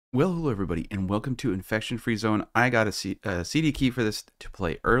Well, hello everybody, and welcome to Infection Free Zone. I got a CD key for this to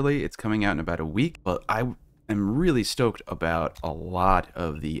play early. It's coming out in about a week, but I am really stoked about a lot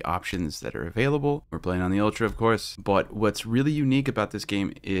of the options that are available. We're playing on the Ultra, of course, but what's really unique about this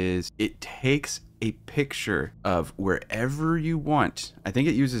game is it takes a picture of wherever you want. I think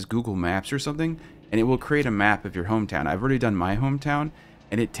it uses Google Maps or something, and it will create a map of your hometown. I've already done my hometown,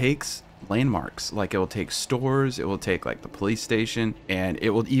 and it takes landmarks. Like, it will take stores, it will take like the police station, and it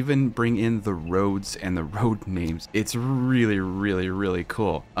will even bring in the roads and the road names. It's really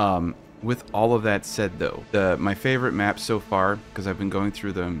cool. With all of that said though, my favorite map so far, because I've been going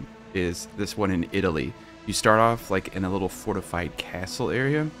through them, is this one in Italy. You start off like in a little fortified castle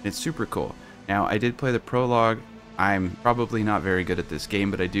area. It's super cool. Now, I did play the prologue. I'm probably not very good at this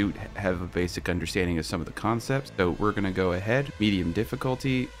game, but I do have a basic understanding of some of the concepts. So we're going to go ahead, medium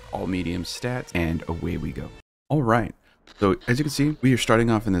difficulty, all medium stats, and away we go. All right. So as you can see, we are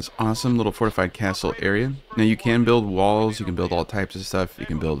starting off in this awesome little fortified castle area. Now you can build walls, you can build all types of stuff, you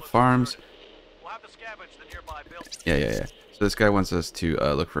can build farms. Yeah. So this guy wants us to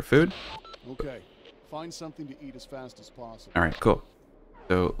look for food. Okay. Find something to eat as fast as possible. All right, cool.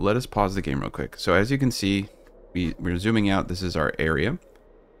 So let us pause the game real quick. So as you can see, we're zooming out. This is our area,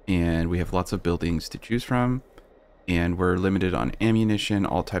 and we have lots of buildings to choose from, and we're limited on ammunition,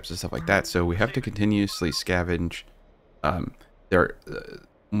 all types of stuff like that. So we have to continuously scavenge.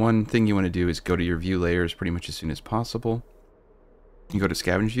 One thing you want to do is go to your view layers pretty much as soon as possible. You go to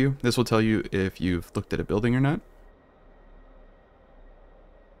scavenge view. This will tell you if you've looked at a building or not.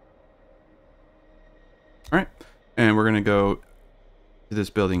 All right, and we're gonna go to this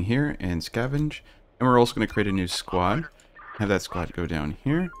building here and scavenge. And we're also going to create a new squad. Have that squad go down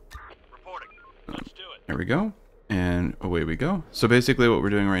here. There we go. And away we go. So basically what we're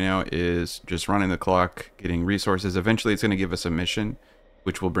doing right now is just running the clock, getting resources. Eventually it's going to give us a mission,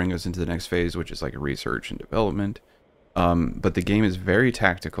 which will bring us into the next phase, which is like research and development. But the game is very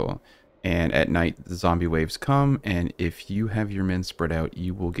tactical. And at night, the zombie waves come. And if you have your men spread out,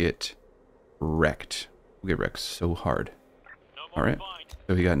 you will get wrecked. We'll get wrecked so hard. All right.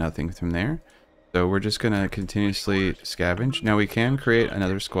 So we got nothing from there. So we're just going to continuously scavenge. Now we can create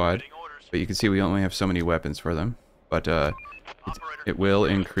another squad, but you can see we only have so many weapons for them. But it will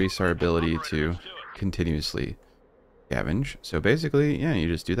increase our ability to continuously scavenge. So basically, yeah, you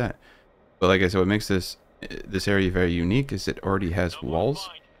just do that. But like I said, what makes this area very unique is it already has walls,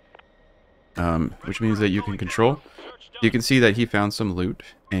 which means that you can control. You can see that he found some loot,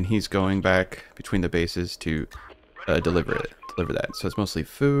 and he's going back between the bases to deliver that. So it's mostly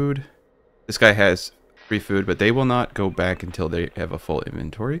food. This guy has free food, but they will not go back until they have a full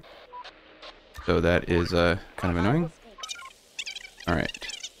inventory. So that is kind of annoying. All right.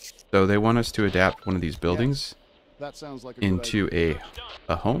 So they want us to adapt one of these buildings into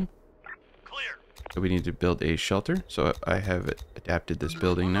a home. So we need to build a shelter. So I have adapted this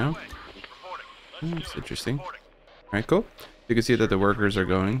building now. It's interesting. All right, cool. You can see that the workers are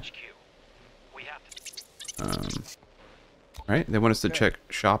going. Alright, they want us to check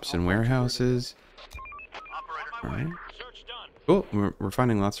shops and warehouses. Alright. Cool, we're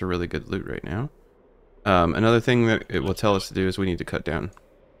finding lots of really good loot right now. Another thing that it will tell us to do is we need to cut down.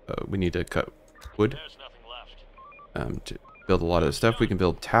 We need to cut wood. To build a lot of stuff. We can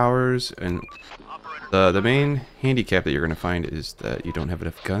build towers, and the main handicap that you're going to find is that you don't have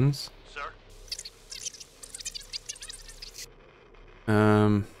enough guns.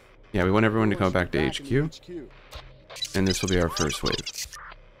 Yeah, we want everyone to come back to HQ. And this will be our first wave.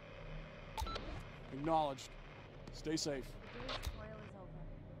 Acknowledged. Stay safe.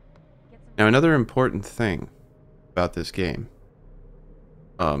 Now, another important thing about this game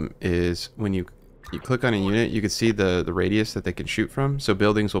is when you click on a unit, you can see the radius that they can shoot from. So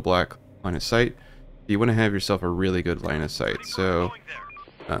buildings will block line of sight. You want to have yourself a really good line of sight. So,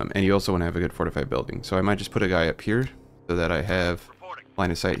 and you also want to have a good fortified building. So I might just put a guy up here so that I have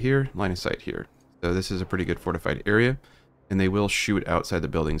line of sight here, line of sight here. So this is a pretty good fortified area, and they will shoot outside the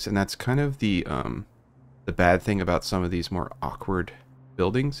buildings. And that's kind of the bad thing about some of these more awkward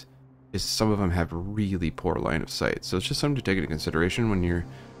buildings, is some of them have really poor line of sight. So it's just something to take into consideration when you're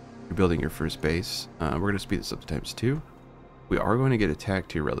building your first base. We're going to speed this up to ×2. We are going to get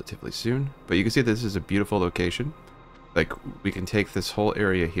attacked here relatively soon, but you can see this is a beautiful location. Like, we can take this whole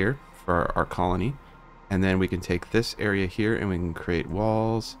area here for our colony, and then we can take this area here and we can create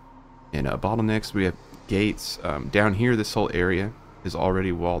walls and bottlenecks. We have gates. Down here, this whole area is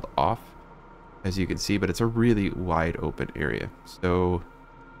already walled off, as you can see, but it's a really wide open area. So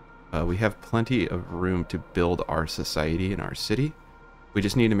we have plenty of room to build our society and our city. We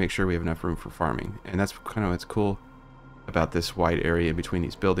just need to make sure we have enough room for farming, and that's kind of what's cool about this wide area in between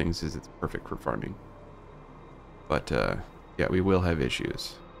these buildings is it's perfect for farming. But yeah, we will have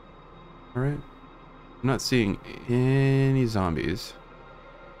issues. All right. I'm not seeing any zombies.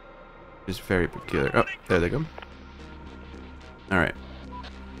 Just very peculiar. Oh, there they go. All right.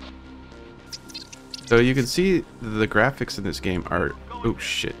 So you can see the graphics in this game are... Oh,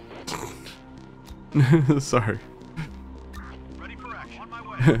 shit. Sorry.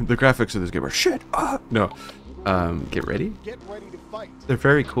 The graphics in this game are shit. No. Get ready? Get ready to fight. They're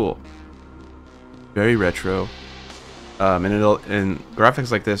very cool. Very retro. And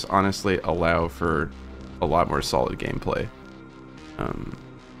graphics like this honestly allow for a lot more solid gameplay.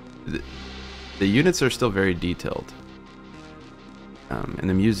 The units are still very detailed. And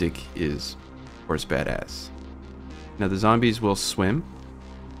the music is, of course, badass. Now the zombies will swim.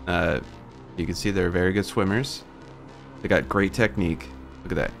 You can see they're very good swimmers. They got great technique.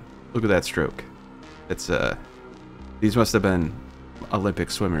 Look at that. Look at that stroke. It's these must have been Olympic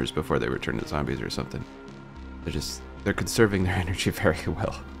swimmers before they were turned into zombies or something. They're conserving their energy very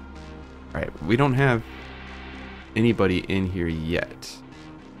well. Alright, we don't have anybody in here yet.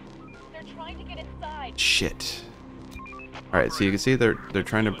 They're trying to get inside. Shit. Alright, so you can see they're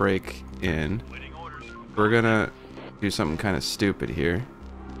trying to break in. We're gonna do something kind of stupid here.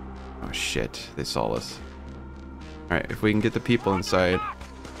 Oh shit, they saw us. Alright, if we can get the people inside.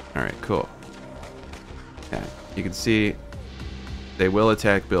 Alright, cool. Yeah, you can see they will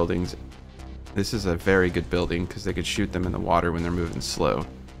attack buildings. This is a very good building because they could shoot them in the water when they're moving slow.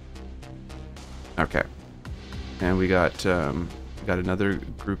 Okay. And we got another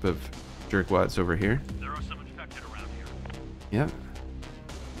group of jerkwads over here. There are some infected around here. Yep.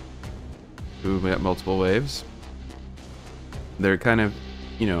 Ooh, we got multiple waves. They're kind of,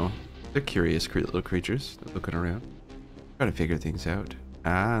 you know, they're curious little creatures. They're looking around. Trying to figure things out.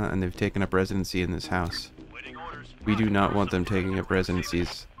 Ah, and they've taken up residency in this house. We do not want them taking up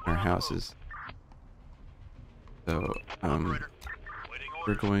residencies in our houses. So,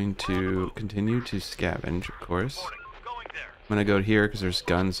 we're going to continue to scavenge, of course. I'm gonna go here because there's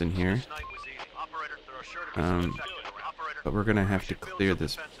guns in here. But we're gonna have to clear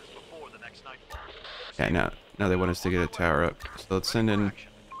this. Yeah, now they want us to get a tower up. So let's send in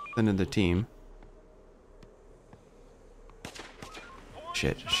the team.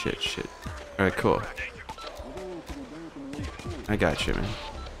 Shit. Alright, cool. I got you, man.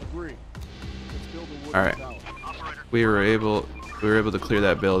 Alright. We were able to clear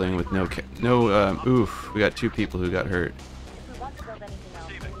that building with no oof, we got 2 people who got hurt.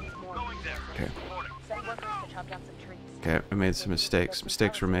 Okay. Okay, I made some mistakes.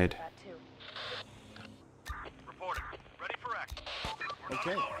 Mistakes were made.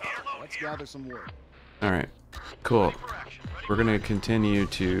 Okay, let's gather some wood. Alright. Cool. We're gonna continue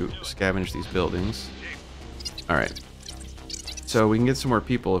to scavenge these buildings. Alright. So we can get some more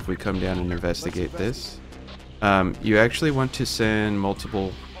people if we come down and investigate this. You actually want to send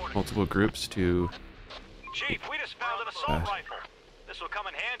multiple groups to... Chief, we just found an assault rifle. This will come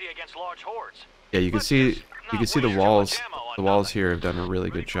in handy against large hordes. Yeah, you can see the walls. The walls here have done a really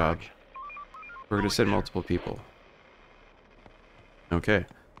good job. We're gonna send multiple people. Okay.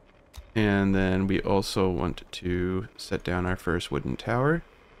 And then we also want to set down our first wooden tower.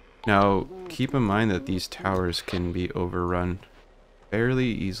 Now, keep in mind that these towers can be overrun fairly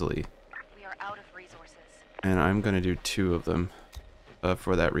easily. We are out of resources. And I'm going to do 2 of them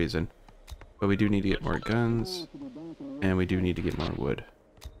for that reason. But we do need to get more guns. And we do need to get more wood.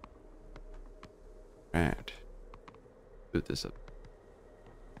 Right. Boot this up.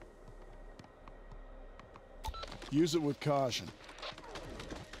 Use it with caution.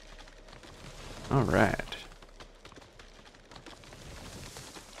 Alright.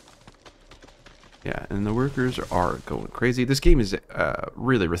 Yeah, and the workers are going crazy. This game is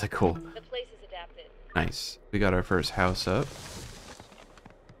really, really cool. The place is adapted. Nice. We got our first house up.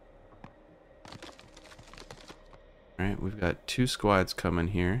 Alright, we've got 2 squads coming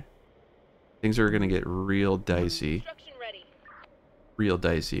here. Things are going to get real dicey. Construction ready. Real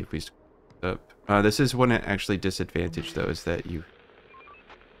dicey if we up. This is one actually disadvantage though, is that you...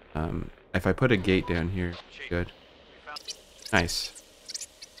 if I put a gate down here, good. Nice.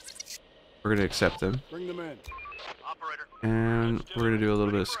 We're going to accept them. Bring them in. And we're going to do a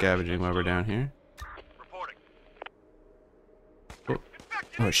little bit of scavenging while we're down here.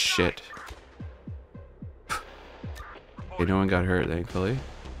 Oh shit. Okay, no one got hurt, thankfully.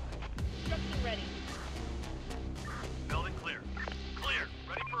 Construction ready. Building clear. Clear.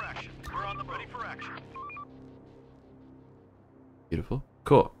 Ready for action. We're on the ready for action. Beautiful.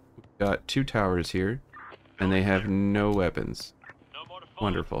 Cool. We've got 2 towers here, and they have no weapons. No more to fight.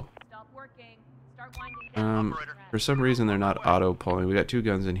 Wonderful. Stop working. Start winding down. For some reason, they're not auto-pulling. We got 2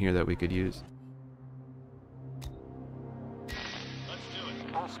 guns in here that we could use. Let's do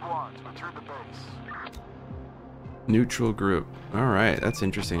it. All squads, return to base. Neutral group. Alright, that's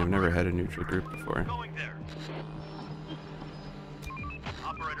interesting. I've never had a neutral group before. Going there.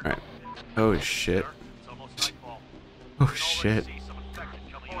 Operator. Alright. Oh, shit. It's almost nightfall. Oh, I can already shit. see some infected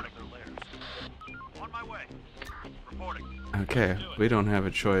coming out of their lairs. On my way. Reporting. Okay, we don't have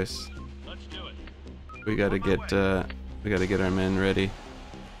a choice. Let's do it. We gotta get our men ready.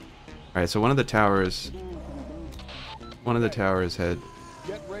 Alright, so one of the towers had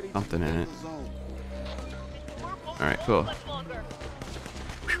Get ready to something in enter it. the zone. Alright, cool. Much longer.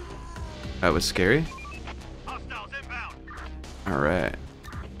 That was scary. Hostiles inbound. Alright.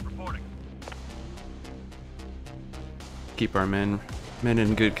 Reporting. Keep our men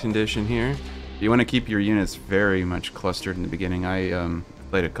in good condition here. You want to keep your units very much clustered in the beginning. I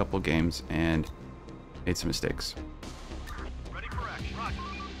played a couple games and made some mistakes. Ready for action. Roger.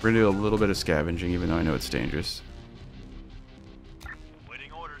 We're gonna do a little bit of scavenging, even though I know it's dangerous.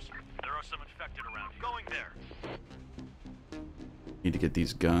 Waiting orders. There are some infected around. Going there. Need to get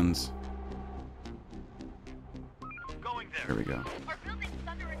these guns. Going There there. we go. Our building's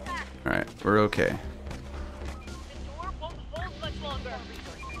under attack. Alright, we're okay. The door won't hold much longer.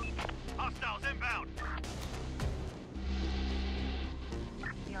 Hostiles inbound.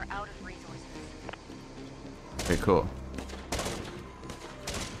 We are out of resources. Okay, cool.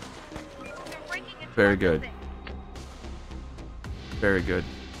 They're breaking into Very our good. building. Very good.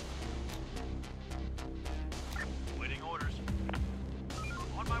 Waiting orders.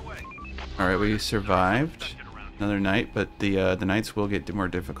 On my way. Alright, we survived Infected around. another night, but the nights will get more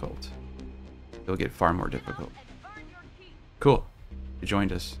difficult. They'll get far more difficult. And earn your keep. Cool. They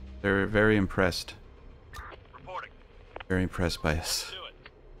joined us. They're very impressed. Reporting. Very impressed by us. Do it.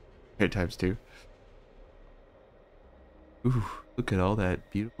 Okay, times 2. Ooh, look at all that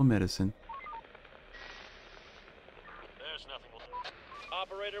beautiful medicine. There's nothing.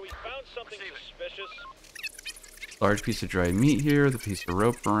 Operator, we found something suspicious. Large piece of dried meat here, the piece of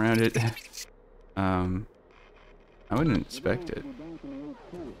rope around it. I wouldn't expect it.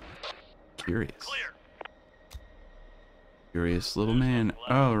 Curious. Clear. Curious little man.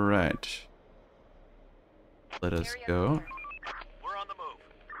 Alright. Let us go. We're on the move.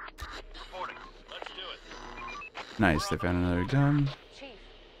 Reporting. Let's do it. Nice, they found another gun. Chief,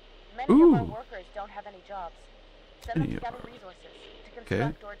 many of our Ooh. workers don't have any jobs. Send them Any to of gather resources to Okay.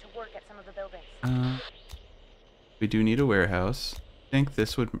 construct or to work at some of the buildings. We do need a warehouse. I think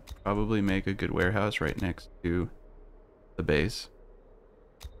this would probably make a good warehouse right next to the base.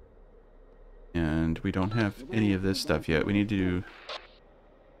 And we don't have any of this stuff yet. We need to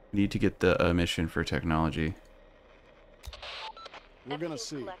get the mission for technology. We're gonna Evidence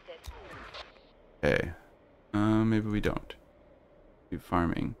see. collected. Okay. Maybe we don't. Do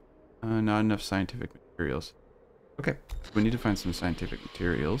farming. Not enough scientific materials. Okay. We need to find some scientific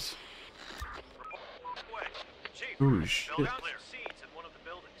materials. Way. Chief. Ooh, shit. Found there seeds in one of the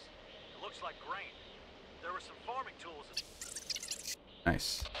buildings. It looks like grain. There were some farming tools.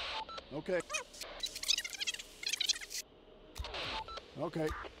 Nice. Okay. Okay.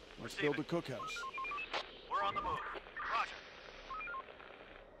 Let's build a cookhouse. We're on the move.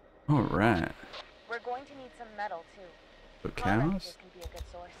 Roger. Alright. We're going to need some metal too. Put Car cows. wreckages can be a good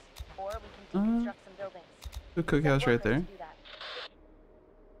source, or we can deconstruct some buildings. The Send cookhouse right workers there. to do that.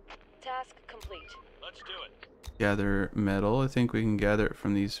 Task complete. Let's do it. Gather metal. I think we can gather it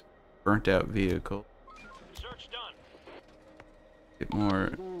from these burnt out vehicles. Search done.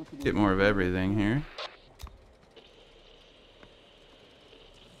 Get more of everything here.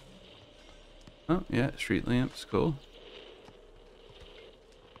 Oh yeah, street lamps, cool.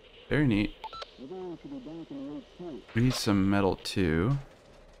 Very neat. We need some metal too.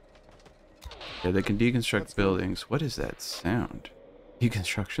 Yeah, they can deconstruct buildings. What is that sound?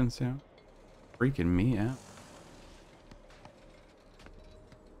 Deconstruction sound? Freaking me out.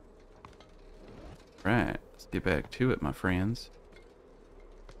 Right, let's get back to it, my friends.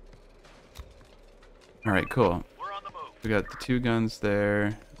 Alright, cool. We're on the move. We got the 2 guns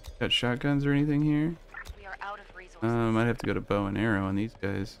there. Got shotguns or anything here? We are out of resources. Might have to go to bow and arrow on these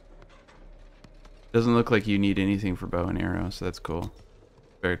guys. Doesn't look like you need anything for bow and arrow, so that's cool.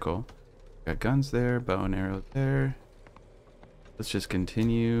 Very cool. Got guns there, bow and arrow there. Let's just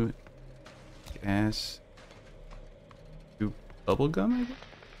continue. Gas. Do bubble gum, I guess?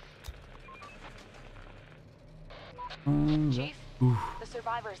 Chief, Ooh, the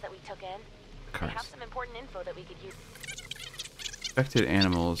survivors that we took in, they have cars. some important info that we could use. Affected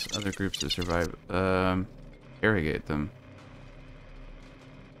animals, other groups that survive. Interrogate them.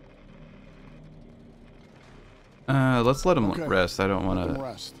 Let's let him Okay. rest. I don't Let want them to.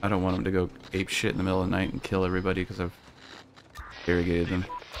 rest. I don't want him to go ape shit in the middle of the night and kill everybody because I've irrigated them. To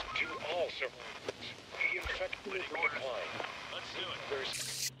all survivors, the infected decline.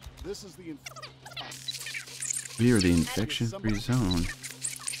 This is the We are the infection-free zone.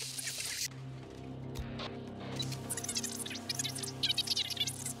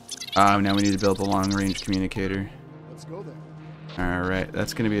 Now we need to build a long-range communicator. Let's go there. Alright,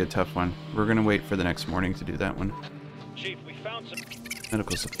 that's going to be a tough one. We're going to wait for the next morning to do that one. Chief, we found some.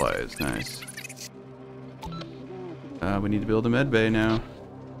 Medical supplies, nice. We need to build a med bay now.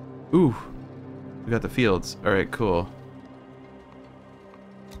 Ooh, we got the fields. Alright, cool.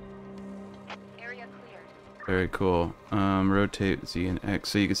 Area cleared. Very cool. Rotate Z and X.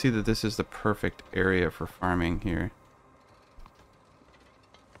 So you can see that this is the perfect area for farming here.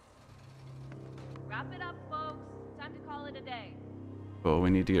 Wrap it up, folks. Time to call it a day. Well, we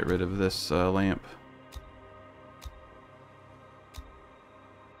need to get rid of this lamp.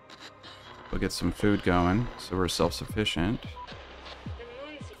 We'll get some food going, so we're self-sufficient.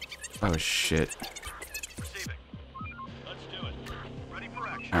 Oh shit. Receiving. Let's do it. Ready for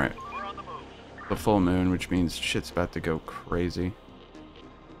action. Alright. We're on the move. The full moon, which means shit's about to go crazy.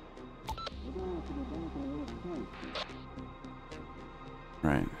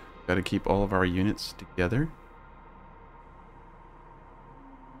 Right. Gotta keep all of our units together.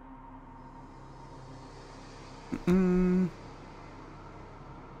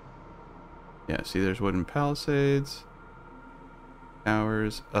 Yeah, see there's wooden palisades.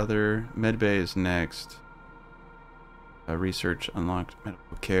 Towers, other. Medbay is next. Research, unlocked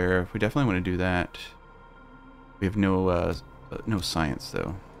medical care. We definitely want to do that. We have no science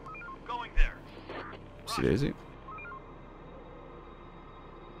though. Going there. See Daisy?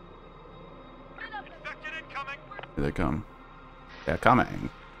 Infected incoming. Here they come. They're coming.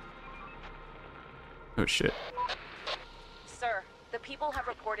 Oh shit. Sir, the people have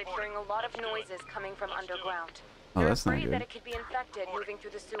reported hearing a lot of noises coming from underground. Oh, They're that's not afraid that good. it could be infected moving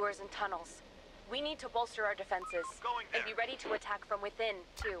through the sewers and tunnels. We need to bolster our defenses and be ready to attack from within,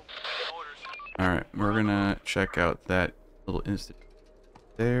 too. Orders. Alright, we're gonna check out that little institute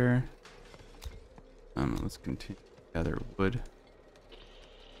there. Let's continue to gather wood.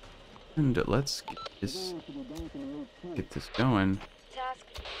 And let's get this going. Task.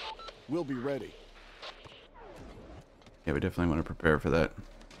 We'll be ready. Yeah, we definitely want to prepare for that.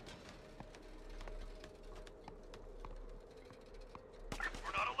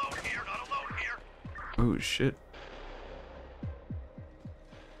 We're not alone here. Not alone here. Oh shit.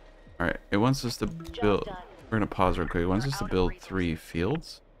 Alright, it wants us to build. done. We're gonna pause real quick. It wants us to build 3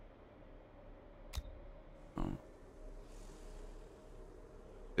 fields. Oh.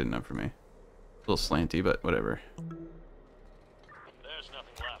 Good enough for me. A little slanty, but whatever. There's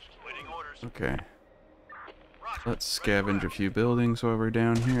nothing left. Waiting orders. Okay. Roger. Let's scavenge a few buildings while we're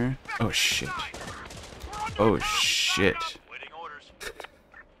down here. Oh shit. Oh shit. Waiting orders.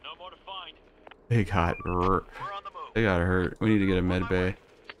 No more to find. They got hurt. We're on the move. They got hurt. We need to get a med bay.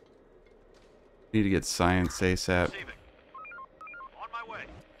 Need to get science ASAP. Receiving. On my way.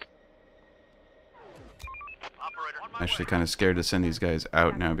 Operator. On my Actually way. kind of scared to send these guys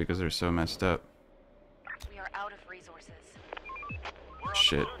out now because they're so messed up. We are out of resources. We're on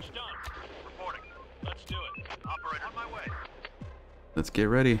Shit. The search done. Reporting. Let's do it. Operator. On my way. Let's get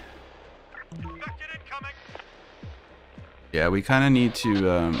ready. Infected incoming. Yeah, we kind of need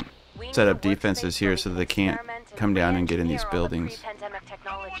to We set need up a workspace defenses here where so we that they can can't experiment come down and get in these re-engineer all the buildings. pre-pandemic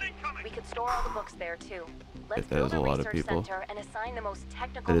technology. We could store all the books there too. Let's that is build a lot of research people. center and assign the most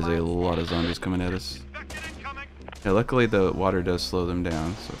technical That is a minds lot there. of zombies coming at us. Infected incoming. Yeah, luckily the water does slow them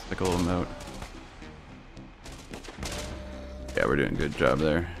down, so it's like a little moat. Yeah, we're doing a good job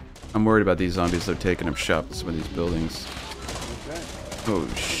there. I'm worried about these zombies. They're taking up shop in some of these buildings. Okay. Oh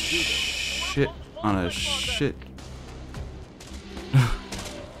shit on a shit.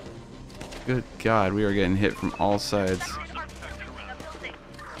 Good God, we are getting hit from all sides.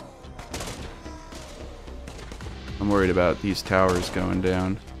 I'm worried about these towers going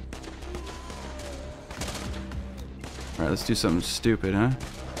down. Alright, let's do something stupid, huh?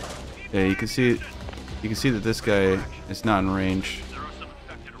 Yeah, you can see that this guy is not in range. There are some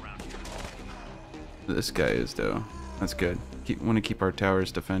infected around here. This guy is though. That's good. Want to keep our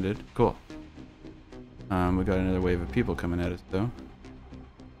towers defended. Cool. We got another wave of people coming at us though.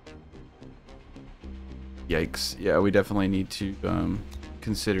 Yikes. Yeah, we definitely need to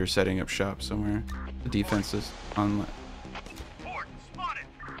consider setting up shop somewhere. The defense is on. Horde spotted.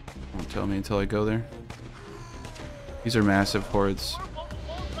 Won't tell me until I go there. These are massive hordes. War won't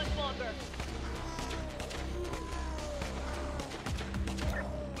hold much longer.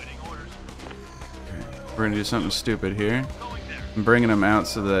 Waiting orders. Okay. We're gonna do something stupid here. I'm bringing them out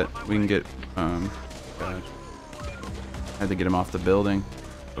so that we can get. God. I had to get him off the building.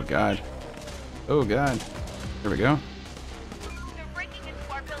 Oh God. Oh God. There we go. They're breaking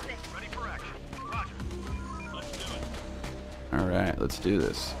into our building. Ready for action. Roger. Let's do it. All right, let's do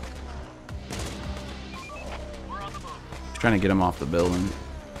this. We're on the move. Trying to get him off the building.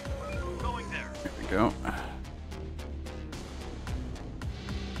 Going there. There we go.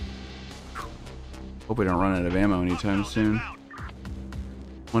 Hope we don't run out of ammo anytime soon.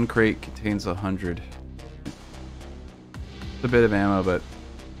 One crate contains 100. It's a bit of ammo, but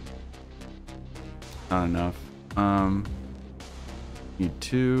not enough. Need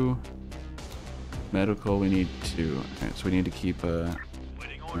 2. Medical, we need 2. Alright, so we need to keep Waiting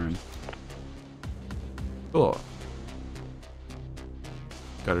orders. Cool.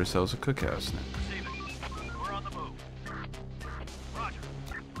 Got ourselves a cookhouse now. Receiving. We're on the move. Roger.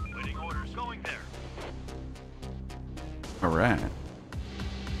 Waiting orders. Going there. Alright.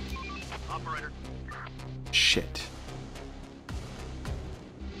 Operator. Shit.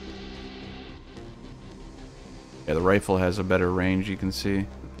 Yeah, the rifle has a better range, you can see. The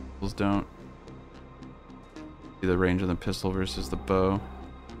pistols don't. See the range of the pistol versus the bow.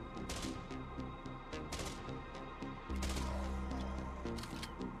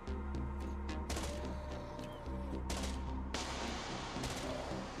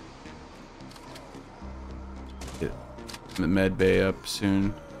 Get the med bay up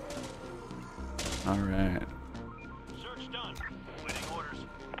soon. Alright. Search done. Waiting orders.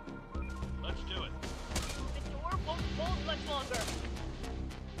 Let's do it. The door won't hold much longer.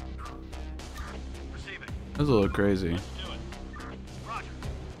 Receiving. That was a little crazy. Let's do it. Roger.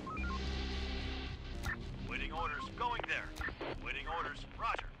 Waiting orders. Going there. Waiting orders.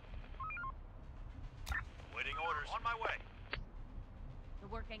 Roger. Waiting orders. On my way. The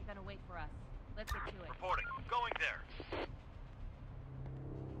work ain't gonna wait for us. Let's get to it. Reporting. Going there.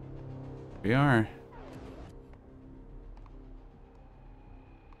 We are.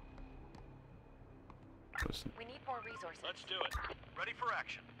 We need more resources. Let's do it. Ready for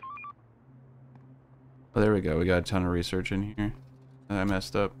action. Oh, there we go. We got a ton of research in here. I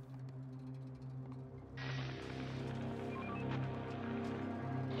messed up.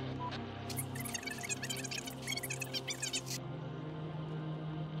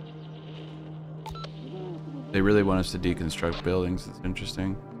 They really want us to deconstruct buildings. It's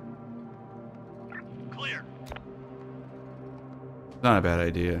interesting. Clear. It's not a bad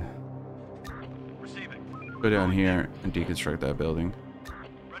idea. Receiving. Go down here and deconstruct that building.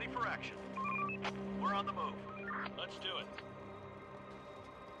 Ready for action. We're on the move. Let's do it.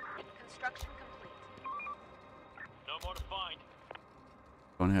 Construction complete. No more to find.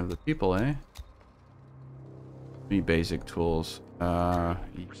 Don't have the people, eh? Need basic tools.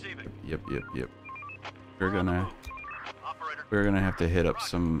 Receiving. Yep. Operator. We're gonna have to hit up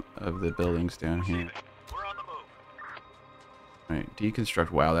some of the buildings down here. Receiving. We're on the move. Alright, deconstruct.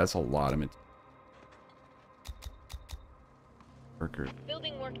 Wow, that's a lot of material. Worker.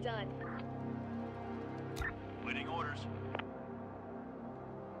 Building work done. Waiting orders.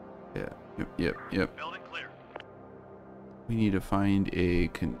 Yeah. Yep. Building clear. We need to find a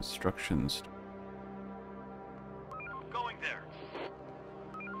construction store. Going there.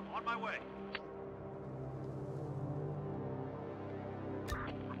 On my way.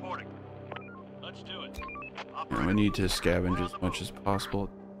 Reporting. Let's do it. And Operator. we need to scavenge as much as possible.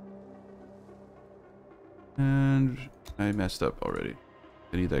 And I messed up already.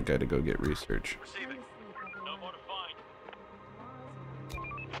 I need that guy to go get research. Receiving. No more to find.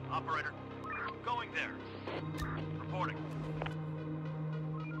 Operator. Going there. Reporting.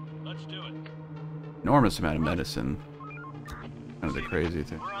 Let's do it. Enormous amount of medicine. Kind of the crazy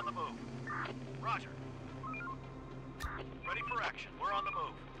thing. We're on the move. Roger. Ready for action. We're on the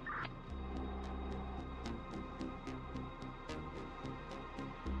move.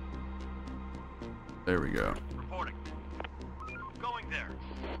 There we go. Reporting. Going there.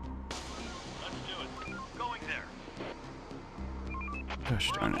 Let's do it. Going there. Gosh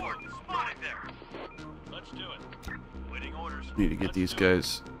We're darn on it. board. Spotted there. Let's do it. Waiting orders. Need to get Let's these do it.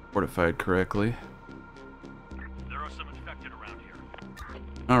 guys fortified correctly. There are some infected around here.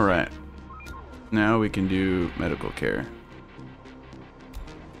 Alright. Now we can do medical care.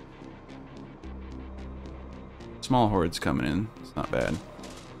 Small hordes coming in. It's not bad.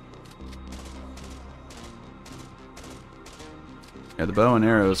 Yeah, the bow and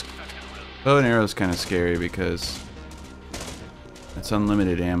arrows. Bow and arrows kind of scary because it's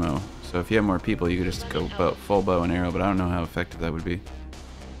unlimited ammo. So if you have more people, you could just go full bow and arrow. But I don't know how effective that would be.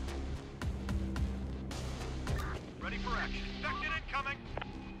 Ready for action. Infected incoming.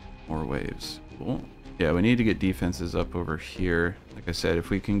 More waves. Cool. Yeah, we need to get defenses up over here. Like I said, if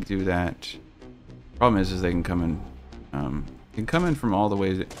we can do that, problem is they can come in from all the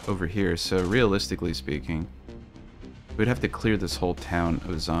way over here. So realistically speaking, we'd have to clear this whole town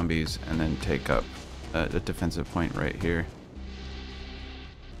of zombies and then take up a defensive point right here.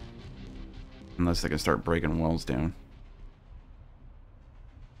 Unless they can start breaking walls down.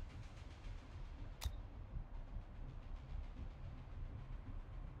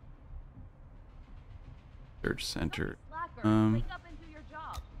 Research center. Wake up and do your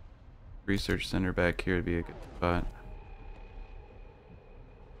job. Research center back here would be a good spot.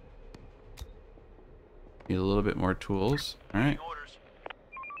 Need a little bit more tools. All right. Orders.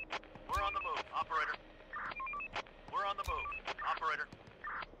 We're on the move, operator. We're on the move, operator.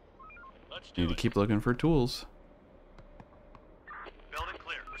 Let's do Need to it. keep looking for tools. Building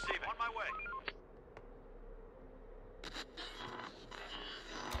clear. Receiving. On my way.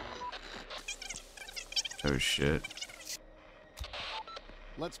 Oh shit.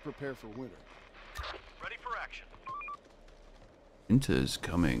 Let's prepare for winter. Ready for action. Winter's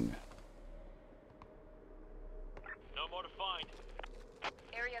coming. No more to find.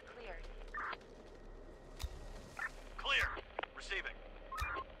 Area cleared. Clear. Receiving.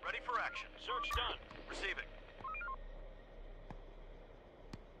 Ready for action. Search done. Receiving.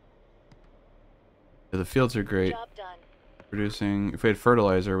 Yeah, the fields are great. Job done. Producing. If we had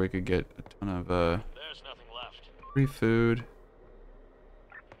fertilizer, we could get a ton of There's nothing left. free food.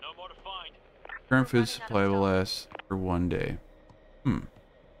 No more to find. Current food supply will last for 1 day. Infected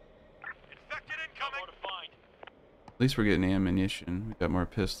incoming. No more to find. At least we're getting ammunition. We got more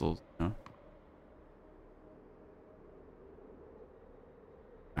pistols. You know?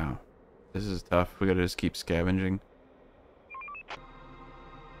 Wow. This is tough. We gotta just keep scavenging.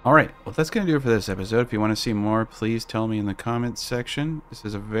 Alright, well that's gonna do it for this episode. If you want to see more, please tell me in the comments section. This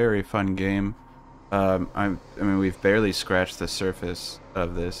is a very fun game. I mean, we've barely scratched the surface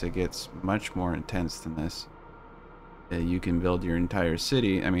of this. It gets much more intense than this. You can build your entire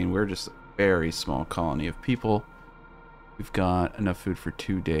city. I mean, we're just a very small colony of people. We've got enough food for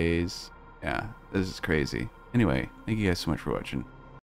 2 days. Yeah, this is crazy. Anyway, thank you guys so much for watching.